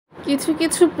কিছু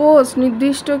কিছু পোস্ট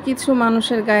নির্দিষ্ট কিছু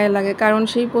মানুষের গায়ে লাগে, কারণ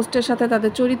সেই পোস্টের সাথে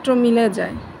তাদের চরিত্র মিলে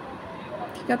যায়।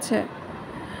 ঠিক আছে,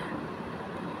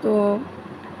 তো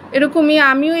এরকমই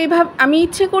আমিও আমি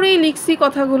ইচ্ছে করেই লিখছি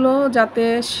কথাগুলো, যাতে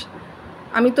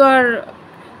আমি তো আর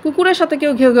কুকুরের সাথে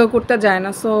কেউ ঘেউ ঘেউ করতে যায়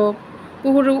না, সো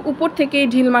কুকুরের উপর থেকেই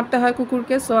ঢিল মারতে হয়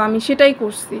কুকুরকে, সো আমি সেটাই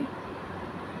করছি।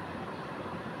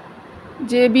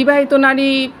 যে বিবাহিত নারী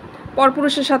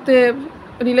পরপুরুষের সাথে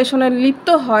রিলেশনে লিপ্ত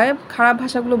হয়, খারাপ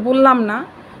ভাষাগুলো বললাম না।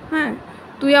 হ্যাঁ,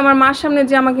 তুই আমার মার সামনে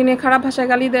যে আমাকে নিয়ে খারাপ ভাষায়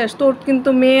গালি দেস, তোর কিন্তু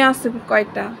মেয়ে আছে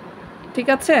কয়েকটা, ঠিক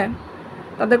আছে?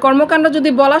 তাদের কর্মকাণ্ড যদি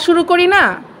বলা শুরু করি না,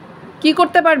 কি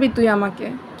করতে পারবি তুই? আমাকে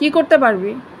কি করতে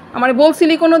পারবি? আমার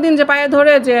বলছিলি কোনো দিন যে পায়ে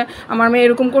ধরে যে আমার মেয়ে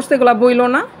এরকম করছে, এগুলো বইল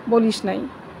না? বলিস নাই।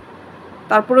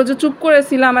 তারপরে যে চুপ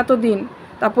করেছিলাম এতদিন,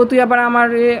 তারপর তুই আবার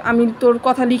আমি তোর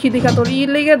কথা লিখি দেখা তোর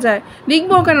লেগে যায়।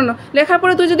 লিখবো কেন না? লেখার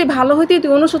পরে তুই যদি ভালো হইতি,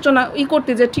 তুই অনুশোচনা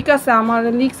করতি যে ঠিক আছে আমার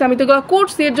লিখছে, আমি তো এগুলো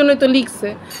করছি, এর জন্যই তো লিখছে।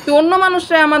 তুই অন্য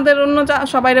মানুষরা আমাদের অন্য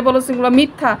সবাইরে বলছিস এগুলো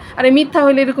মিথ্যা, আরে মিথ্যা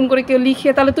হইলে এরকম করে কেউ লিখে,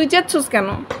 তাহলে তুই চেচ্ছস কেন?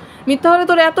 মিথ্যা হলে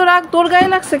তোর এত রাগ তোর গায়ে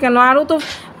লাগছে কেন? আরও তো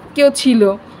কেউ ছিল,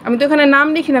 আমি তো এখানে নাম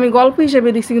লিখিনি, আমি গল্প হিসেবে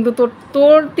লিখছি, কিন্তু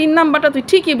তোর 3 নাম্বারটা তুই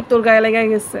ঠিকই তোর গায়ে লেগে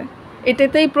গেছে।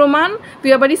 এটাতেই প্রমাণ। তুই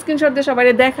আবার স্ক্রিনশট দিয়ে সবাই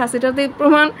দেখাস, এটাতেই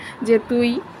প্রমাণ যে তুই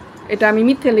এটা আমি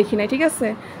মিথ্যে লিখি নাই। ঠিক আছে,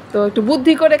 তো একটু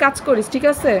বুদ্ধি করে কাজ করিস, ঠিক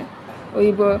আছে? ওই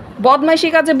বদমাইশি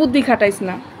কাজে বুদ্ধি খাটাইস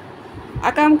না,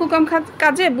 আকাম কুকাম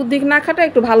কাজে বুদ্ধি না খাটা,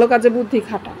 একটু ভালো কাজে বুদ্ধি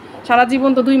খাটা। সারা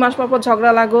জীবন তো 2 মাস পর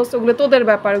ঝগড়া লাগোস, ওগুলো তোদের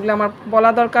ব্যাপার, ওগুলো আমার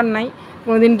বলা দরকার নাই।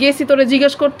 কোনোদিন গেছি তোরে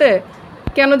জিজ্ঞেস করতে?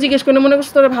 কেন জিজ্ঞেস করি? মনে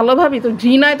করছিস তোরে ভালো ভাবি? তোর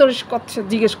ঘৃণায় তোর কথা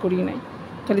জিজ্ঞেস করি নাই,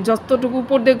 খালি যতটুকু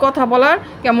উপর দিয়ে কথা বলার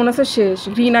কেমন আছে শেষ,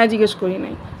 ঘৃণায় জিজ্ঞেস করি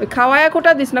নাই। ওই খাওয়ায়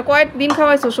কোটা দিস না, কয়েকদিন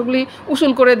খাওয়াইছো, সেগুলি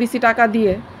উসুল করে দিছি টাকা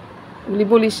দিয়ে, ওগুলি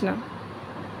বলিস না।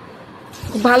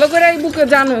 খুব ভালো করে এই বুকে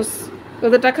জানোস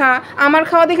তোদের টাকা আমার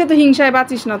খাওয়া দেখে তো হিংসায়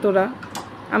বাঁচিস না তোরা।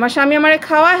 আমার স্বামী আমারে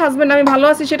খাওয়ায়, হাজব্যান্ড আমি ভালো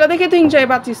আছি সেটা দেখে তো হিংসায়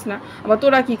বাঁচিস না, আবার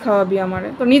তোরা কি খাওয়াবি আমারে?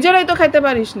 তো নিজেরাই তো খাইতে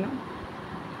পারিস না।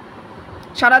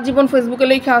 সারা জীবন ফেসবুকে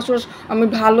লিখে আসোস আমি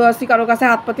ভালো আছি, কারো কাছে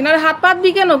হাত পাতি না। আরে হাত পাতবি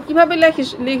কেন? কীভাবে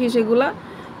লিখিস এগুলা?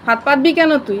 হাত পাতবি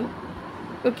কেন তুই?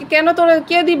 তো কেন তোরে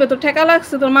কে দিবে? তোর ঠেকা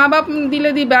লাগছে, তোর মা বাপ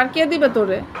দিলে দিবে, আর কে দিবে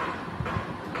তোরে?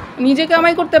 নিজে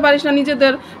কামাই করতে পারিস না,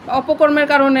 নিজেদের অপকর্মের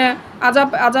কারণে,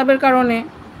 আজাবের কারণে।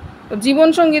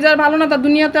 জীবনসঙ্গী যার ভালো না, তার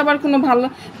দুনিয়াতে আবার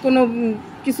কোনো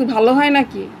কিছু ভালো হয়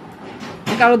নাকি?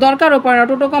 কারো দরকারও পড়ে না,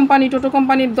 টোটো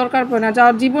কোম্পানির দরকার পড়ে না।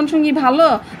 যার জীবনসঙ্গী ভালো,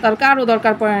 তার কারও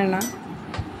দরকার পড়ে না।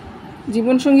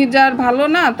 জীবনসঙ্গী যার ভালো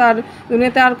না, তার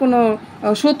দুনিয়াতে আর কোনো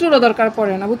শত্রুরও দরকার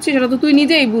পড়ে না, বুঝছিস? সেটা তো তুই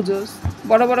নিজেই বুঝোস।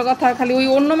 বড় বড় কথা খালি ওই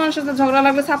অন্য মানুষের সাথে ঝগড়া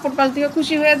লাগলে সাপোর্ট পাশ থেকে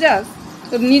খুশি হয়ে যাস।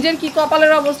 তোর নিজের কি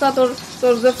কপালের অবস্থা,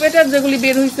 তোর যে পেটের যেগুলি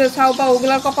বের হয়েছে ছাও পা,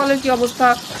 ওগুলার কপালের কি অবস্থা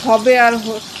হবে আর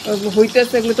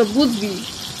হইতেছে, এগুলো তো বুঝবি।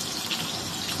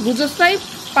 বুঝোস তাই?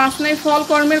 পাস নাই ফল,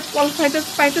 কর্মের ফল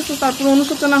পাইতেছ, তারপর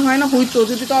অনুশোচনা হয় না? হইতো,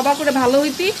 যদি তো অবাক করে ভালো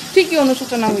হইতি ঠিকই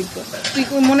অনুশোচনা হইতো। তুই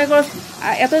মনে কর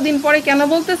এতদিন পরে কেন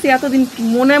বলতেছি, এতদিন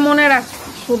মনে মনে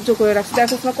সহ্য করে রাখছি,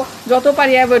 দেখো না যত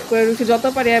পারি অ্যাভয়েড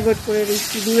করে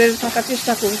রয়েছি, দূরের থাকার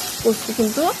চেষ্টা করছি,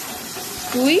 কিন্তু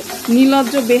তুই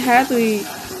নির্লজ্জ বেহায়া, তুই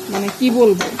মানে কি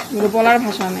বলবো, বলার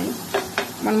ভাষা নাই।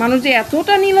 মানে মানুষ যে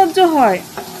এতটা নির্লজ্জ হয়।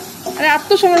 আরে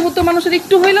আত্মসমর্পিত মানুষের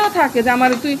একটু হইলেও থাকে যে আমার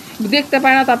তুই দেখতে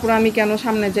পায় না, তারপর আমি কেন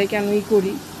সামনে যাই, কেন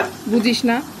করি, বুঝিস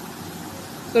না?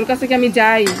 তোর কাছে কি আমি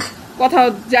যাই, কোথাও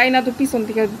যাই না তো পিছন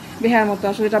থেকে বেহায়ার মতো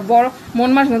আসো, এটা বড় মন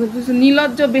মাস না, তুই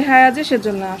নির্লজ্জ বেহায়া যে,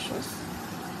 সেজন্য আসস।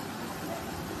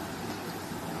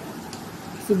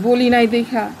 বলি নাই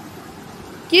দেখা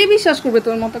কে বিশ্বাস করবে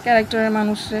তোর মতো ক্যারেক্টারের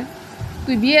মানুষরে?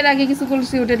 তুই বিয়ের আগে কিছু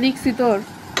করছি, ওটা লিখছি,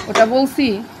 ওটা বলছি।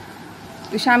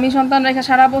 তুই স্বামী সন্তান রেখা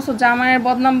সারা বছর জামাইয়ের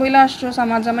বদনাম বইলে আসছস,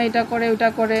 আমার জামাই এটা করে ওইটা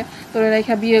করে, তোরে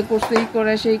রেখা বিয়ে করছে, এই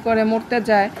করে সেই করে, মরতে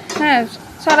যায়। হ্যাঁ,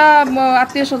 সারা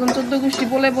আত্মীয় স্বজন 14 গোষ্ঠী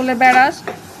বলে বলে বেড়াস।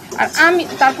 আর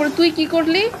তারপরে তুই কি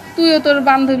করলি? তুইও তোর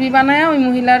বান্ধবী বানায় ওই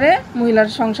মহিলার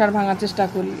সংসার ভাঙার চেষ্টা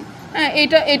করলি। হ্যাঁ,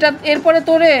 এটা এরপরে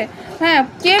তোরে, হ্যাঁ,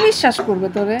 কে বিশ্বাস করবে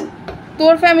তোরে?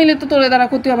 তোর ফ্যামিলি তো তোরে দ্বারা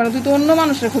ক্ষতি হবে না, তুই তো অন্য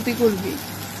মানুষের ক্ষতি করবি।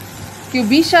 কেউ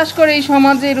বিশ্বাস করে এই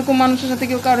সমাজে এরকম মানুষের সাথে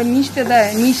কেউ কারো মিশতে দেয়?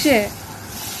 মিশে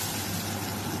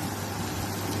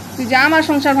তুই যে আমার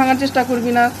সংসার ভাঙার চেষ্টা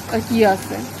করবি না, তার কি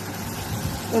আছে?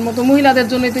 তোর মতো মহিলাদের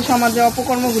জন্যই তো সমাজে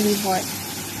অপকর্মগুলি হয়,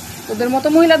 তোদের মতো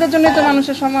মহিলাদের জন্যই তো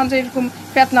মানুষের সমাজে এরকম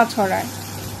ফেতনা ছড়ায়।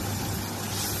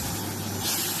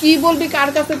 কি বলবি কার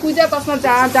কাছে খুঁজে পাস না?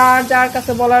 যার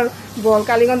কাছে বলার বল,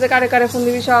 কালীগঞ্জে কারে কারে ফোন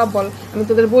দিবি সব বল, আমি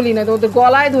তোদের বলি না, তোদের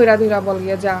গলায় ধইরা বল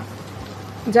গিয়ে,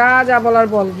 যা বলার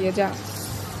বল গিয়ে যা।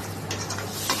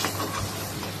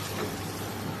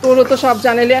 তোরও তো সব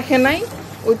জানে লেখে নাই,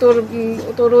 ওই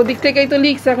তোর ওদিক থেকেই তো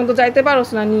লিখছে, এখন তো যাইতে পারোস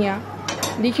না নিয়া,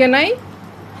 লিখে নাই।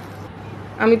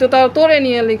 আমি তো তাও তোরে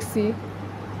নিয়ে লিখছি,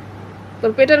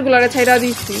 তোর পেটের গুলারে ছাইড়া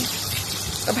দিচ্ছি,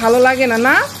 ভালো লাগে না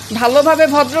না? ভালোভাবে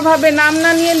ভদ্রভাবে নাম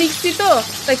না নিয়ে লিখছি তো,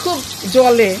 তাই খুব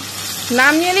জলে।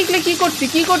 নাম নিয়ে লিখলে কি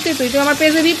করছি তুই আমার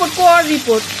পেজে রিপোর্ট কর,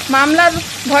 রিপোর্ট। মামলার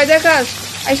ভয় দেখাস,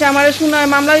 এসে আমার শোনায়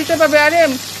মামলা দিতে পারবে। আরে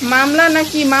মামলা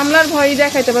নাকি, মামলার ভয়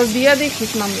দেখাইতে পারবে, দিয়া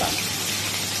দেখিস মামলা।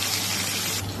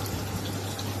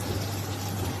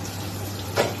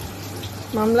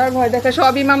 মামলার ভয় দেখা,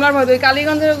 সবই মামলার ভয়। ওই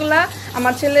কালীগঞ্জের ওগুলা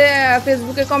আমার ছেলে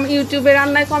ফেসবুকে ইউটিউবে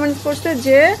রান্নায় কমেন্টস করছে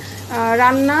যে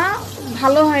রান্না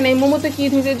ভালো হয় নাই, মোমোতে কী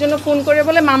ধুইছে, এর জন্য ফোন করে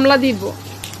বলে মামলা দিব।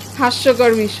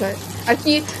 হাস্যকর বিষয়। আর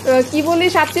কি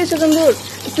বলিস আত্মীয় স্বজন দূর,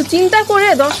 একটু চিন্তা করে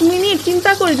 10 মিনিট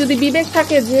চিন্তা করি, যদি বিবেক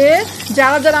থাকে যে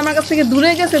যারা যারা আমার কাছ থেকে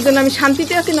দূরে গেছে যেন আমি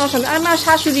শান্তিতে আছি না অশান্তি। আমার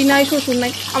শাশুড়ি নাই, শ্বশুর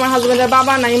নাই, আমার হাজব্যান্ডের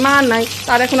বাবা নাই, মা নাই,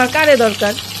 তার এখন আর কারে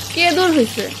দরকার? কে দূর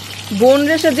হয়েছে? বোন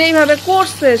রেসে যেইভাবে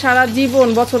করছে সারা জীবন,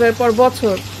 বছরের পর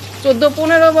বছর,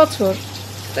 14-15 বছর,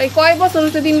 তাই কয় বছর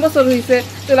হয়েছে, 3 বছর হয়েছে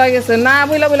চলে গেছে। না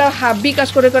বইলা বিকাশ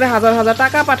করে করে হাজার হাজার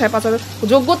টাকা পাঠায়, 5,000।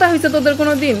 যোগ্যতা হয়েছে তোদের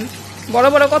কোনো দিন? বড়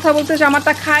বড় কথা বলতেছে,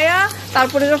 আমারটা খায়া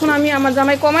তারপরে যখন আমি আমার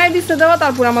জামাই কমায় দিচ্ছে দেওয়া,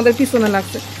 তারপরে আমাদের পিছনে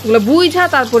লাগছে। এগুলো বুঝা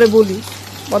তারপরে বলি,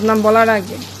 বদনাম বলার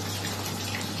আগে।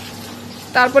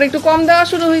 তারপরে একটু কম দেওয়া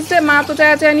শুরু হয়েছে। মা তো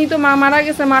চায়া নিত, মা মারা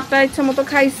গেছে, মারটা ইচ্ছা মতো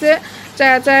খাইছে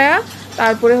চায়া।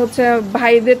 তারপরে হচ্ছে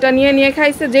ভাইদেরটা নিয়ে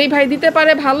খাইছে। যেই ভাই দিতে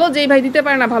পারে ভালো, যেই ভাই দিতে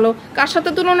পারে না ভালো। কার সাথে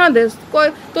তুলনা দেশ?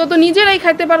 তো নিজেরাই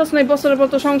খাইতে পারোস না, বছরের পর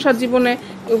তো সংসার জীবনে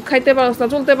খাইতে পারোস না,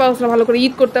 চলতে পারোস না, ভালো করে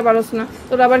ঈদ করতে পারোস না,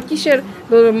 তোর আবার কিসের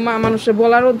মানুষের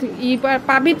বলার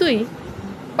পাবি? তুই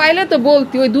পাইলে তো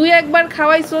বলতি। ওই 2-1 বার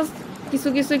খাওয়াইছস কিছু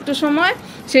একটু সময়,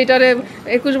 সেইটারে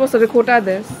 21 বছরে খোটা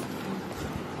দেশ।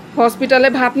 হসপিটালে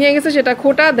ভাত নিয়ে গেছে, সেটা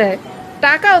খোটা দেয়।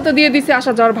 টাকাও তো দিয়ে দিছি,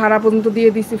 আসা যাওয়ার ভাড়া পর্যন্ত দিয়ে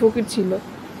দিছি, ফকির ছিল।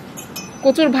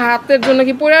 কচুর ভাতের জন্য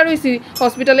কি পড়ে রইছি?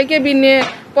 হসপিটালে কেবিন নিয়ে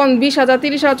 20,000,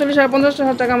 30,000, 40,000,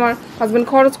 50,000 টাকা আমার হাজব্যান্ড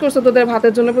খরচ করছে তোদের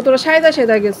ভাতের জন্য। তোরা সায়দা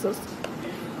গেছিস,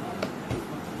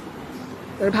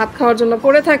 তোদের ভাত খাওয়ার জন্য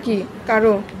পড়ে থাকি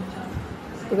কারো।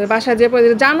 তোদের বাসায় যে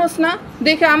জানোস না,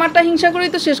 দেখে আমারটা হিংসা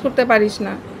করেই তো শেষ করতে পারিস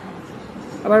না,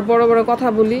 আবার বড় বড় কথা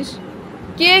বলিস।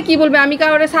 কে কি বলবে? আমি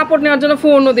কারোরে সাপোর্ট নেওয়ার জন্য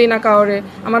ফোনও দিই না, কারোরে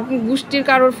আমার গোষ্ঠীর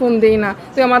কারোর ফোন দিই না।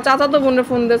 তুই আমার চাচাতো বোনের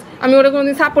ফোন দিস, আমি ওরা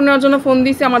কোনোদিন সাপোর্ট নেওয়ার জন্য ফোন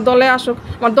দিছি? আমার দলে আসুক,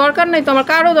 আমার দরকার নাই তো, আমার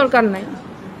কারো দরকার নাই।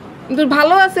 কিন্তু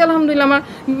ভালো আছে আলহামদুলিল্লাহ। আমার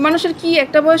মানুষের কি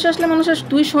একটা বয়স আসলে মানুষের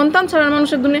 2 সন্তান ছাড়া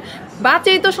মানুষের দুনিয়া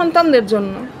বাঁচেই তো সন্তানদের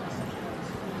জন্য,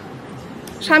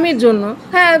 স্বামীর জন্য।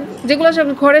 হ্যাঁ, যেগুলো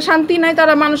ঘরে শান্তি নাই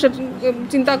তারা মানুষের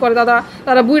চিন্তা করে,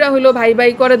 তারা বুড়া হইলেও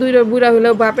ভাই করে, 2 বুড়া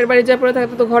হইলেও বাপের বাড়ি যা পড়ে থাকে,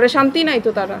 তো ঘরে শান্তি নাই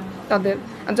তো তাদের।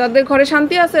 আর যাদের ঘরে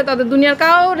শান্তি আছে তাদের দুনিয়ার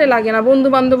কাউরে লাগে না, বন্ধু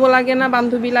বান্ধবও লাগে না,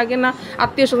 বান্ধবী লাগে না,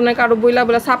 আত্মীয় স্বজনের কারো বইলা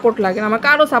সাপোর্ট লাগে না। আমার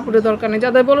কারো সাপোর্টের দরকার নেই।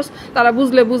 যাদের বলো তারা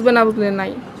বুঝবে, না বুঝলে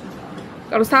নাই।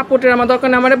 কারো সাপোর্টের আমার দরকার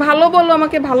নেই। আমাকে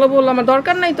ভালো বলো, আমার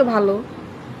দরকার নাই তো ভালো।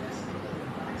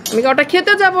 আমি কাউটা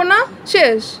খেতে যাব না,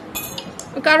 শেষ।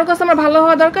 কারোর কাছে আমার ভালো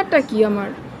হওয়া দরকারটা কি? আমার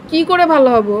কি করে ভালো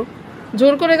হব?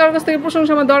 জোর করে কারোর কাছ থেকে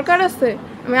প্রশংসা আমার দরকার আছে?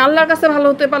 আমি আল্লাহর কাছে ভালো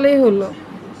হতে পারলেই হলো,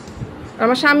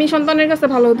 আমার স্বামী সন্তানের কাছে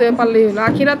ভালো হতে পারলেই হলো।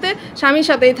 আখিরাতে স্বামীর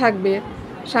সাথেই থাকবে,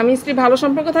 স্বামী স্ত্রী ভালো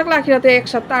সম্পর্ক থাকলে আখিরাতে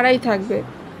একসাথে তারাই থাকবে,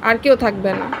 আর কেউ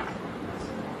থাকবে না।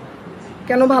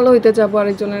 কেন ভালো হইতে যাবো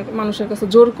আরেকজনের মানুষের কাছে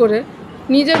জোর করে?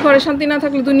 নিজের ঘরে শান্তি না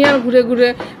থাকলে দুনিয়ার ঘুরে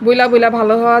বইলা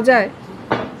ভালো হওয়া যায়?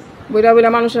 বইলা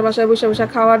মানুষের বাসায় বসে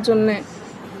খাওয়ার জন্যে।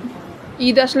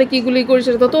 ঈদ আসলে কীগুলি করিস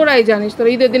সেটা তো তোরাই জানিস। তোরা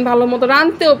ঈদের দিন ভালো মতো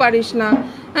রাঁধতেও পারিস না,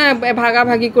 হ্যাঁ,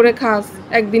 ভাগাভাগি করে খাস,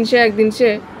 একদিন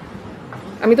সে।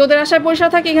 আমি তোদের আশায় পয়সা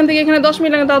থাকি, এখান থেকে এখানে 10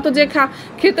 মিনিট লাগে, তাও তো যে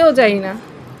খেতেও যাই না।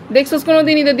 দেখছিস কোনো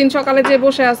দিন ঈদের দিন সকালে যে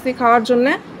বসে আসছি খাওয়ার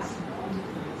জন্যে?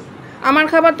 আমার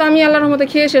খাবার তো আমি আল্লাহর রহমতে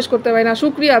খেয়ে শেষ করতে পারি না,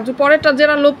 শুকরিয়া। পরেরটা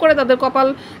যারা লোভ করে তাদের কপাল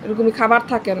এরকমই, খাবার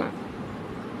থাকে না।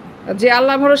 যে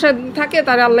আল্লাহ ভরসায় থাকে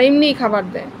তারা আল্লাহ এমনিই খাবার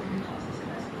দেয়।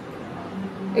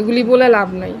 এগুলি বলে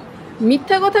লাভ নাই।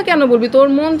 মিথ্যা কথা কেন বলবি? তোর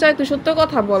মন চায় তুই সত্য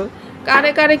কথা বল।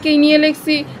 কারে কে নিয়ে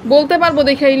লিখছি বলতে পারবো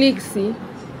দেখেই লিখছি,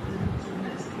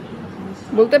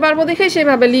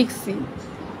 সেভাবে লিখছি।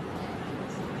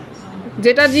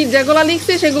 যেগুলা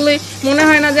লিখছি সেগুলোই মনে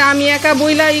হয় না যে আমি একা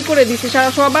বইলা করে দিছি,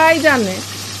 সবাই জানে,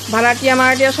 ভাড়াটিয়া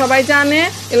মারাটিয়া সবাই জানে,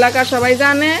 এলাকার সবাই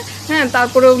জানে। হ্যাঁ,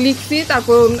 তারপরেও লিখছি,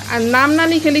 তারপর নাম না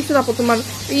লিখছি, তারপর তোমার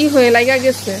হয়ে লাগা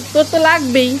গেছে। তোর তো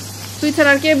লাগবেই, তুই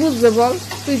ছাড়া আর কে বুঝবে বল?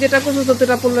 তুই যেটা করছিস তোর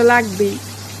এটা পড়লে লাগবেই,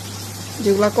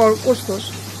 যেগুলা করছস।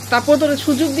 তারপর তোর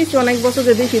সুযোগ দিচ্ছি অনেক বছর,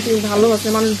 যে দেখি তুই ভালো আছে,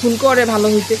 মানুষ ভুল করে ভালো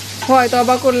হইতে হয়,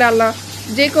 তবা করলে আল্লাহ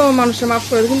যে কোনো মানুষের মাফ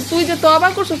করে। কিন্তু তুই যে তবা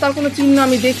করছো তার কোনো চিহ্ন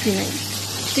আমি দেখি নাই,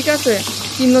 ঠিক আছে?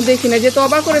 চিহ্ন দেখি নাই যে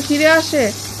তবা করে ফিরে আসে।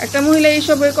 একটা মহিলা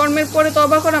এইসব কর্মের পরে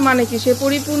তবা করা মানে কি? সে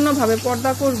পরিপূর্ণভাবে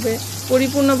পর্দা করবে,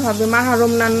 পরিপূর্ণভাবে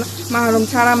মাহারম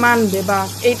ছাড়া মানবে, বা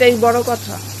এইটাই বড়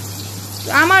কথা।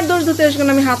 আমার দোষ ধরতে এসে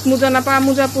আমি হাত মোজা না পা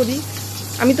মোজা পরি,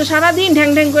 আমি তো সারাদিন ঢ্যাং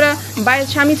ঢ্যাং করে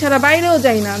স্বামী ছাড়া বাইরেও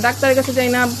যাই না, ডাক্তারের কাছে যাই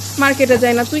না, মার্কেটে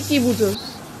যাই না। তুই কি বুঝোস?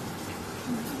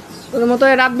 তোর মতো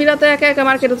রাত বিরাতে একা একা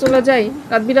মার্কেটে চলে যাই,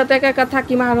 রাত বিরাতে একা একা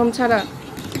থাকি মাহরম ছাড়া,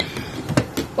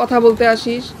 কথা বলতে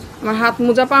আসিস, আমার হাত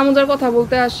মোজা পা মোজার কথা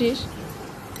বলতে আসিস।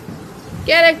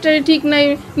 ক্যারেক্টারে ঠিক নাই,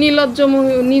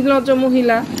 নির্লজ্জ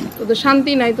মহিলা, তোদের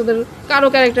শান্তি নাই, তোদের কারো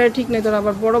ক্যারেক্টারে ঠিক নাই, তোরা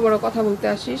আবার বড় বড় কথা বলতে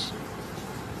আসিস।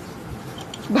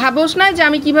 ভাবোস না যে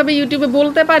আমি কিভাবে ইউটিউবে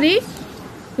বলতে পারি?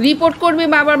 রিপোর্ট করবি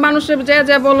বা আবার মানুষের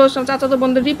যা বলো চাচাতো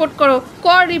বন্ধু রিপোর্ট করো,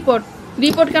 কর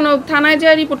রিপোর্ট কেন? থানায় যা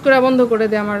রিপোর্ট করে বন্ধ করে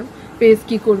দে আমার পেজ।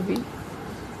 কি করবি?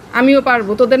 আমিও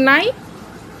পারবো, তোদের নাই।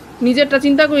 নিজেরটা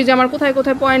চিন্তা করি যে আমার কোথায়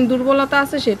কোথায় পয়েন্ট দুর্বলতা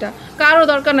আছে, সেটা কারো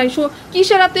দরকার নাই।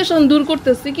 কিসের আত্মীয় দূর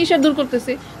করতেছি? কিসের দূর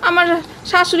করতেছি? আমার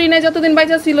শাশুড়ি নেই, যতদিন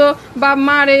বাইচা ছিল বা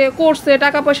মারে করছে,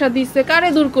 টাকা পয়সা দিচ্ছে, কারে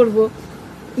দূর করব?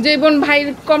 যে বোন ভাই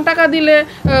কম টাকা দিলে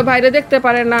ভাইরে দেখতে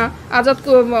পারে না, আজাদ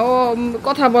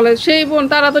কথা বলে, সেই বোন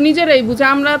তারা তো নিজেরাই বুঝে।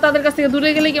 আমরা তাদের কাছ থেকে দূরে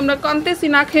গেলে কি আমরা কাঁদতেছি,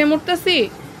 না খেয়ে মরতেছি?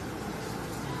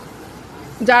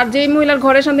 যার যেই মহিলার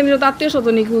ঘরে শান্তি নিয়ে আত্মীয়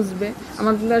স্বজনই খুঁজবে।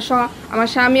 আমার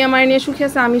স্বামী আমার নিয়ে সুখে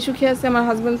আছে, আমি সুখে আছি, আমার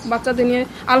হাজব্যান্ড বাচ্চাদের নিয়ে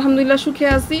আলহামদুলিল্লাহ সুখে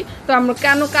আছি। তো আমরা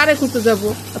কেন কারে খুঁজতে যাব?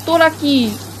 তোরা কি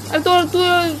আর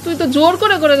তুই তো জোর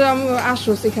করে করে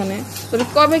আসোস এখানে। তোর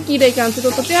কবে কি রেখে আনছি?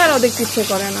 তোর তো চেহারাও দেখতে ইচ্ছে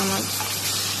করে না আমার।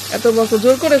 এত বছর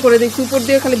জোর করে করে দেখছি, উপর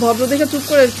দিয়ে খালি ভদ্র দেখে চুপ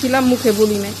করে ছিলাম, মুখে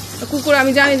বলি নাই। কুকুর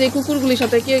আমি জানি যে কুকুরগুলির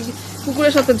সাথে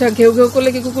কুকুরের সাথে যা ঘেউ ঘেউ করলে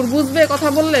কি কুকুর বুঝবে? কথা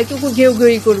বললে কুকুর ঘেউ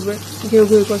ঘেউই করবে, ঘেউ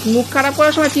ঘেউ করছে। মুখ খারাপ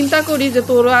করার সময় চিন্তা করি যে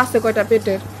তোরও আছে কয়টা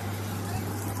পেটের,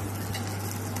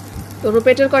 তোরও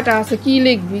পেটের কয়টা আছে, কি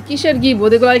লিখবি? কিসের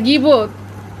গিবত? এগুলো গিবত।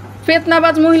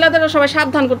 ফেতনাবাজ মহিলাদেরও সবাই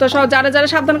সাবধান করতে হয়। সব যারা যারা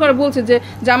সাবধান করে বলছে যে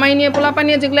জামাই নিয়ে পোলাপা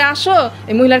নিয়ে যেগুলো আসো,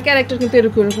 এই মহিলার ক্যারেক্টার কিন্তু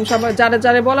এরকম এরকম। সবাই যারা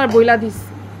যারা বলার বইলা দিস,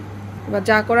 এবার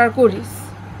যা করার করিস।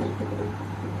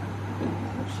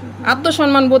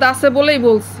 আত্মসম্মান বোধ আছে বলেই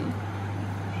বলছি।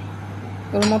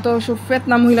 তোর মতো সব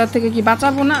ফেতনা মহিলার থেকে কি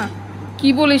বাঁচাবো না? কি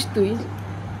বলিস তুই?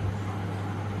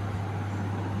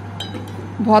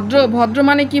 ভদ্র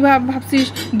মানে কি ভাবছিস?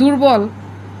 দুর্বল?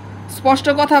 স্পষ্ট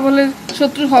কথা বলে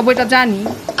শত্রু হব এটা জানি,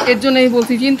 এর জন্যই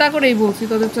বলছি, চিন্তা করেই বলছি।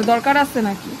 তোদের দরকার আছে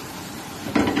নাকি?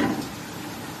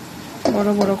 বড়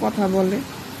বড় কথা বলে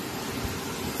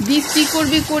দিস, কি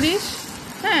করবি করিস।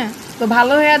 হ্যাঁ, তো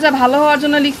ভালো হয়ে যা, ভালো হওয়ার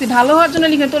জন্য লিখছি, ভালো হওয়ার জন্য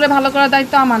লিখে তোরে ভালো করার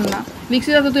দায়িত্ব আমার না। লিখছি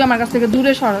যাতে তুই আমার কাছ থেকে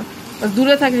দূরে সর,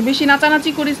 দূরে থাকিস, বেশি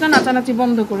নাচানাচি করিস না, নাচানাচি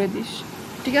বন্ধ করে দিস,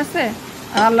 ঠিক আছে?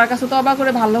 আর আল্লাহর কাছে তওবা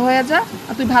করে ভালো হয়ে যা।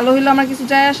 আর তুই ভালো হইলে আমার কিছু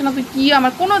যায় আসে না, তুই কি,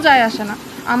 আমার কোনো যায় আসে না।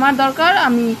 আমার দরকার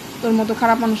আমি তোর মতো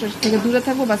খারাপ মানুষের থেকে দূরে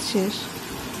থাকবো, বাস শেষ,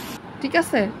 ঠিক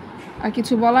আছে? আর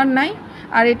কিছু বলার নাই।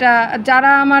 আর এটা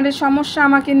যারা আমার সমস্যা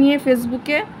আমাকে নিয়ে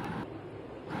ফেসবুকে,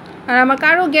 আর আমার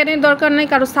কারো জ্ঞানের দরকার নাই,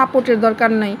 কারো সাপোর্টের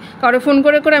দরকার নাই। কারো ফোন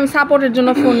করে করে আমি সাপোর্টের জন্য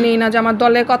ফোন নিই না যে আমার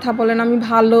দলে কথা বলেন, আমি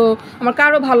ভালো। আমার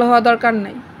কারো ভালো হওয়া দরকার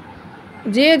নাই।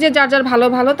 যে যার যার ভালো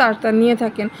ভালো তার নিয়ে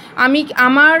থাকেন। আমি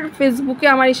আমার ফেসবুকে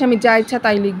আমার এসে আমি যা ইচ্ছা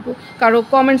তাই লিখবো, কারো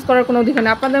কমেন্টস করার কোনো অধিকার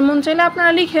নেই। আপনাদের মন চাইলে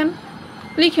আপনারা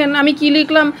লিখেন। আমি কি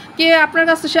লিখলাম, কে আপনার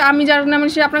কাছে সে, আমি যার নামে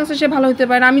সে আপনার কাছে সে ভালো হতে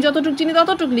পারে না। আমি যতটুকু চিনি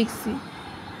ততটুকু লিখছি।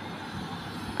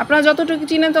 আপনারা যতটুকু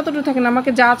চিনেন ততটুকু থাকেন,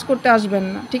 আমাকে জাজ করতে আসবেন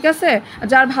না, ঠিক আছে?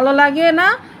 যার ভালো লাগে না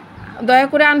দয়া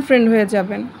করে আনফ্রেন্ড হয়ে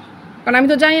যাবেন, কারণ আমি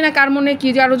তো জানি না কার মনে কী।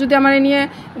 যে আরও যদি আমার নিয়ে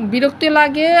বিরক্তি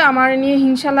লাগে, আমার নিয়ে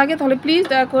হিংসা লাগে, তাহলে প্লিজ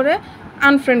দয়া করে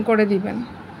আনফ্রেন্ড করে দিবেন,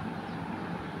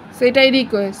 সেটাই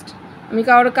রিকোয়েস্ট। আমি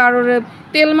কারোর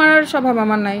তেল মারার স্বভাব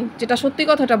আমার নাই। যেটা সত্যি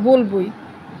কথাটা বলবোই।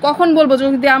 কখন বলবো?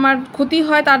 যদি আমার ক্ষতি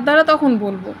হয় তার দ্বারা, তখন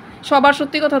বলবো। সবার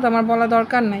সত্যি কথা তো আমার বলা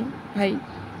দরকার নাই ভাই,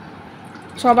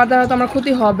 সবার দ্বারা তো আমার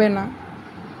ক্ষতি হবে না।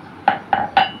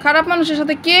 খারাপ মানুষের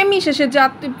সাথে কে মিশে, সে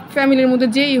জাতি ফ্যামিলির মধ্যে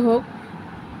যেই হোক,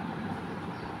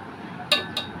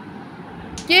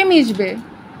 কে মিশবে?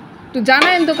 তো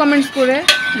জানায়েন তো কমেন্টস করে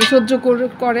যে সহ্য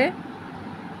করে।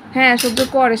 হ্যাঁ, সহ্য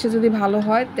করে, সে যদি ভালো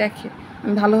হয় দেখে।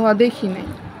 আমি ভালো হওয়া দেখি নাই,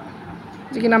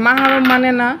 যে কিনা মাহরম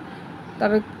মানে না,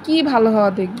 তার কি ভালো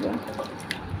হওয়া দেখব?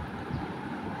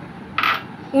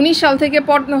 19 সাল থেকে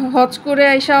হজ করে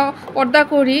আইসা পর্দা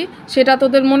করি, সেটা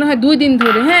তোদের মনে হয় 2 দিন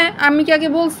ধরে। হ্যাঁ, আমি কি আগে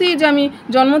বলছি যে আমি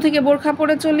জন্ম থেকে বোরখা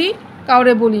পরে চলি?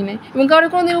 কাউরে বলি নাই, এবং কাউরে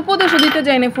কোনোদিন উপদেশও দিতে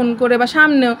যাই না ফোন করে বা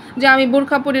সামনেও যে আমি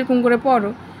বোরখা পরি এরকম করে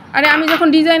পরো। আরে আমি যখন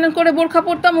ডিজাইনার করে বোরখা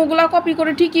পরতাম, ওগুলা কপি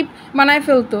করে ঠিকই বানায়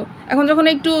ফেলতো। এখন যখন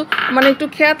একটু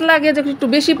খ্যাত লাগে, যখন একটু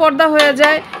বেশি পর্দা হয়ে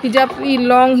যায়, হিজাব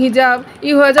লং হিজাব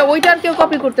হয়ে যায়, ওইটা আর কেউ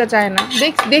কপি করতে চায় না।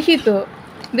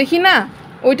 দেখি না,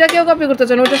 ওইটা কেউ কপি করতে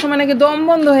চায় না। ওইটার সময় নাকি দম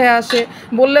বন্ধ হয়ে আসে।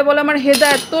 বলে আমার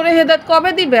হেদায়েত, তোরে হেদায়েত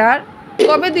কবে দিবে? আর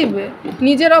কবে দিবে?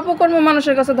 নিজের অপকর্ম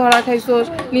মানুষের কাছে ধরা খাইছোস,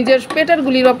 নিজের পেটের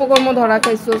গুলির অপকর্ম ধরা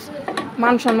খাইছোস,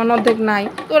 মান সম্মান অর্ধেক নাই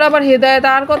তোর, আবার হেদায়েত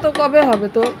আর কবে হবে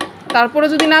তোর? তারপরে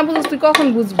যদি না বুঝিস, তুই কখন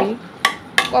বুঝবি?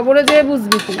 কবরে যেয়ে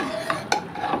বুঝবি তুই।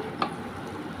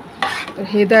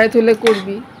 হেদায়েত হলে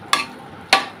করবি।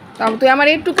 তারপর তুই আমার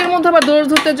এইটুকের মধ্যে আবার দোষ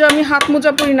ধরতে যে আমি হাত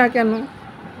মোজা পরি না কেন?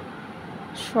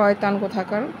 শয়তান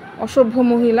কোথাকার, অসভ্য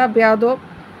মহিলা, বেয়াদব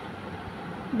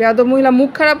মহিলা। মুখ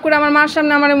খারাপ করে আমার মার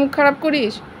সামনে আমার মুখ খারাপ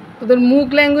করিস। তোদের মুখ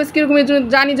ল্যাঙ্গুয়েজ কীরকম, এর জন্য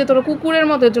জানি যে তোরা কুকুরের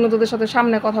মতো, এর জন্য তোদের সাথে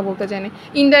সামনে কথা বলতে চাইনি।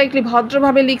 ইনডাইরেক্টলি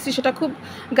ভদ্রভাবে লিখছি, সেটা খুব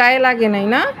গায়ে লাগে নাই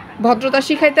না? ভদ্রতা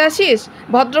শিখাইতে আসিস?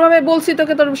 ভদ্রভাবে বলছি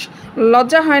তোকে, তোর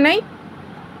লজ্জা হয় নাই?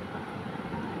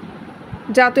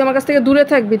 যা, তুই আমার কাছ থেকে দূরে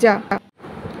থাকবি, যা।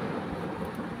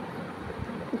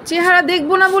 চেহারা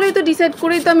দেখবো না বলেই তো ডিসাইড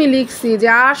করেই তো আমি লিখছি যে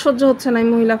আর সহ্য হচ্ছে না, এই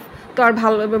মহিলা তো আর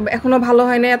ভালো, এখনও ভালো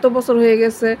হয় না, এত বছর হয়ে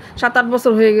গেছে, 7-8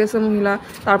 বছর হয়ে গেছে মহিলা,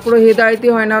 তারপরে হেদায়েতই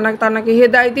হয় না, তার নাকি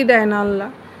হেদায়েতই দেয় না আল্লাহ।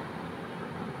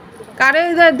 কারে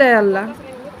হেদায়েত দেয় আল্লাহ?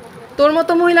 তোর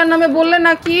মতো মহিলার নামে বললে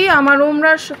নাকি আমার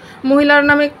উমরার মহিলার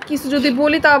নামে কিছু যদি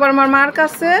বলি, তা আবার আমার মার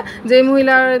কাছে যে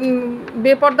মহিলার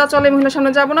বেপর্দা চলে, মহিলার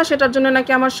সামনে যাবো না, সেটার জন্য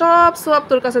নাকি আমার সব সব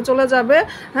তোর কাছে চলে যাবে।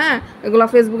 হ্যাঁ, এগুলো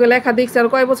ফেসবুকে লেখা দেখছি আর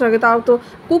কয়েক বছর আগে। তাও তো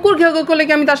কুকুর ঘেউ ঘেউ করলে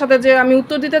কি আমি তার সাথে যে আমি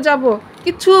উত্তর দিতে যাব?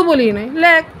 কিচ্ছুও বলি নাই,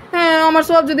 লেখ। হ্যাঁ, আমার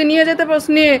সব যদি নিয়ে যেতে পারস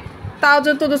নিয়ে, তাও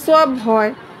যদি তোদের সব হয়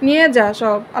নিয়ে যা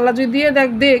সব, আল্লাহ যদি দিয়ে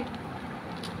দেখ,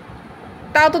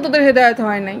 তাও তো তোদের হেদায়েত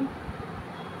হয় নাই।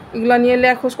 এগুলা নিয়ে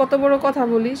লেখোস, কত বড় কথা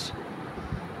বলিস।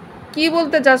 কি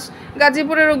বলতে চাস?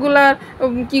 গাজীপুরের ওগুলার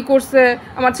কি করছে,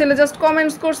 আমার ছেলে জাস্ট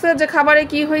কমেন্টস করছে যে খাবারে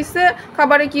কি হয়েছে,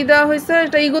 খাবারে কি দেওয়া হয়েছে,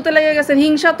 এটা ইগোতে লেগে গেছে।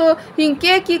 হিংসা তো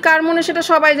কে কি কার মনে সেটা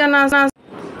সবাই জানা।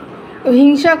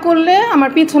 হিংসা করলে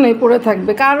আমার পিছনেই পড়ে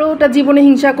থাকবে। কারো ওটা জীবনে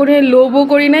হিংসা করে লোভও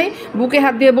করি নাই, বুকে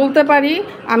হাত দিয়ে বলতে পারি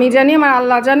আমি জানি, আমার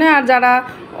আল্লাহ জানে। আর যারা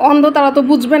অন্ধ তারা তো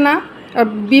বুঝবে না, আর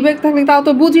বিবেক থাকলে তাও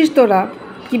তো বুঝিস তোরা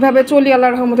কীভাবে চলি,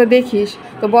 আল্লাহর রহমতে দেখিস।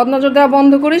 তো বদনজর দেওয়া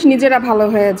বন্ধ করিস, নিজেরা ভালো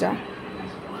হয়ে যা।